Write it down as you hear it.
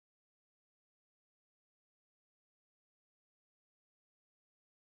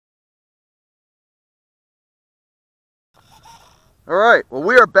All right, well,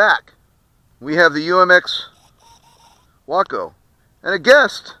 we are back. We have the UMX Waco and a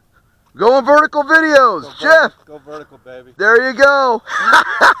guest. Goin Vertical videos, Jeff. Go vertical, baby. There you go.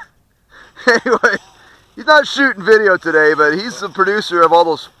 Anyway, he's not shooting video today, but he's the producer of all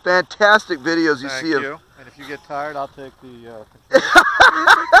those fantastic videos you see of. Thank you. And if you get tired, I'll take the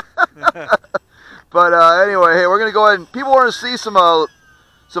But anyway, hey, we're gonna go ahead and people want to see some low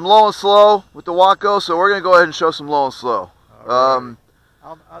and slow with the Waco, so we're gonna go ahead and show some low and slow. Right.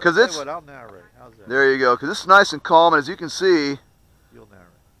 Because it's I'll narrate. How's that? There you go. Because it's nice and calm, and as you can see, You'll narrate.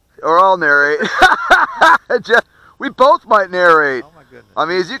 Or I'll narrate. Jeff, we both might narrate. Oh my goodness. I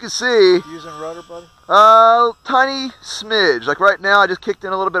mean, as you can see, You using rudder, buddy? Tiny smidge. Like right now, I just kicked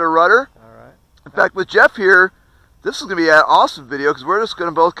in a little bit of rudder. All right. In fact, with Jeff here, this is going to be an awesome video because we're just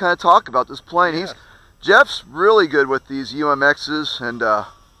going to both kind of talk about this plane. Yes. Jeff's really good with these UMXs, and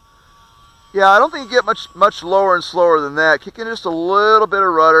yeah, I don't think you get much lower and slower than that. Kick in just a little bit of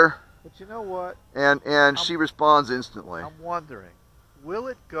rudder. But you know what? And she responds instantly. I'm wondering, will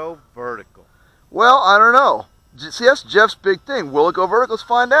it go vertical? Well, I don't know. See, that's Jeff's big thing. Will it go vertical? Let's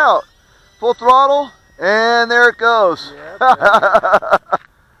find out. Full throttle, and there it goes. Yeah,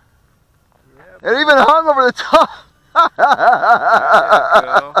 It even hung over the top.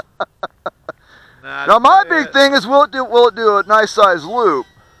 Now my big thing is, will it do a nice size loop?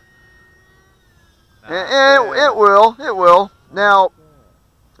 And it will. Now,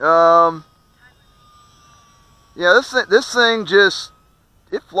 yeah, this thing just,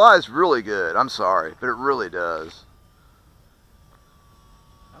 it flies really good. I'm sorry, but it really does.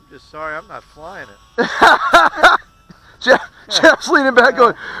 I'm just sorry I'm not flying it. Jeff's leaning back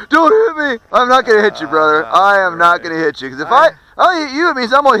going, don't hit me. I'm not going to hit you, brother. I am not going to hit you. Because if I hit you, it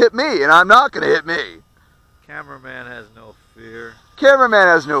means I'm going to hit me, and I'm not going to hit me. Cameraman has no fear. Cameraman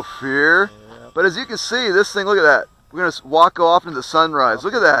has no fear. Yep. But as you can see, this thing, look at that. We're going to walk off into the sunrise.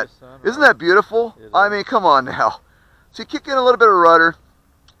 Look at that. Isn't that beautiful? I mean, come on now. So you kick in a little bit of rudder.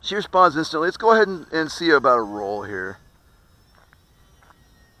 She responds instantly. Let's go ahead and see about a roll here.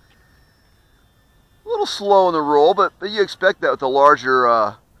 A little slow in the roll, but you expect that with a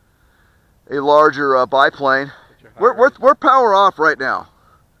larger biplane. We're power off right now.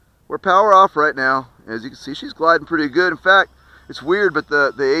 We're power off right now. As you can see, she's gliding pretty good. In fact, it's weird, but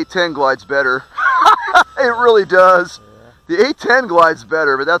the A10 glides better. It really does. Yeah. The A10 glides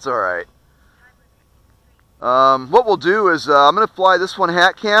better, but that's all right. What we'll do is I'm going to fly this one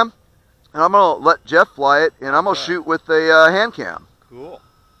hat cam, and I'm going to let Jeff fly it, and I'm going to shoot with a hand cam. Cool.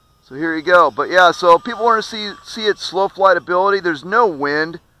 So here you go. But yeah, so people want to see its slow flight ability. There's no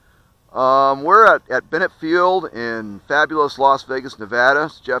wind. We're at Bennett Field in fabulous Las Vegas, Nevada.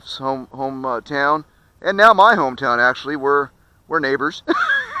 It's Jeff's hometown, and now my hometown actually. We're neighbors,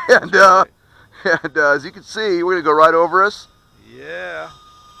 and as you can see, we're gonna go right over us. Yeah.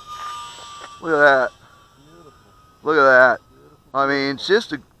 Look at that. Beautiful. Look at that. Beautiful. I mean, it's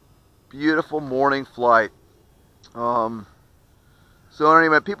just a beautiful morning flight. So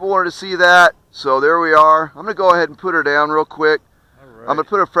anyway, people wanted to see that, so there we are. I'm gonna go ahead and put her down real quick. All right. I'm gonna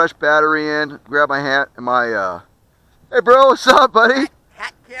put a fresh battery in, grab my hat and my hey bro, what's up, buddy?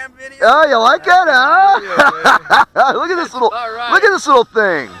 Hat cam video. Oh, you like that, huh? Look at this little look at this little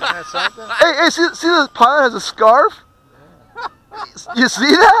thing. Hey, see the pilot has a scarf? Yeah. You see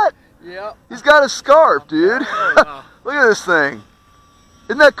that? Yep. He's got a scarf, dude. Look at this thing.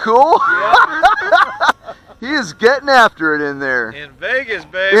 Isn't that cool? Yeah. He is getting after it in there. In Vegas,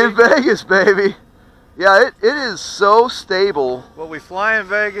 baby. In Vegas, baby. Yeah, it is so stable. What we fly in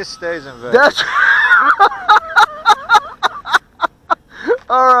Vegas stays in Vegas. That's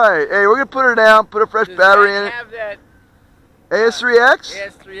all right. Hey, we're gonna put her down. Put a fresh battery in it. Have that AS3X?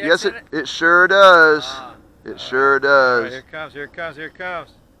 AS3X Yes, in it? it sure does. It sure All does. right, here it comes. Here it comes. Here it comes.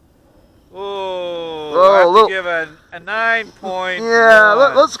 Oh, Oh, I have look. to give a 9.1. Yeah,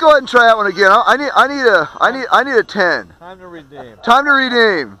 let's go ahead and try that one again. I need a 10. Time to redeem. Time to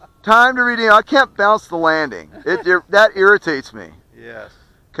redeem. Time to redeem. I can't bounce the landing. That irritates me. Yes.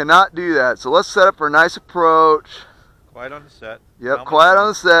 Cannot do that. So let's set up for a nice approach. Quiet on the set. Yep, quiet on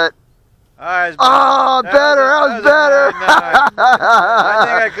the set. Oh, better. That was better. I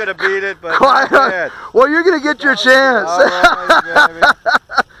think I could have beat it, but Quiet not on. bad. Well, you're gonna get your chance. All right, baby.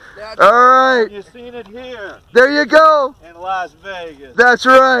 All right. You've seen it here There you go. in Las Vegas. That's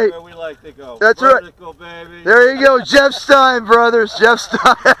right. Where we like to go. That's Vertical, baby. There you go, Jeff Stein, brothers. Jeff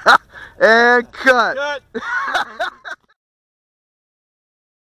Stein. And cut. Cut.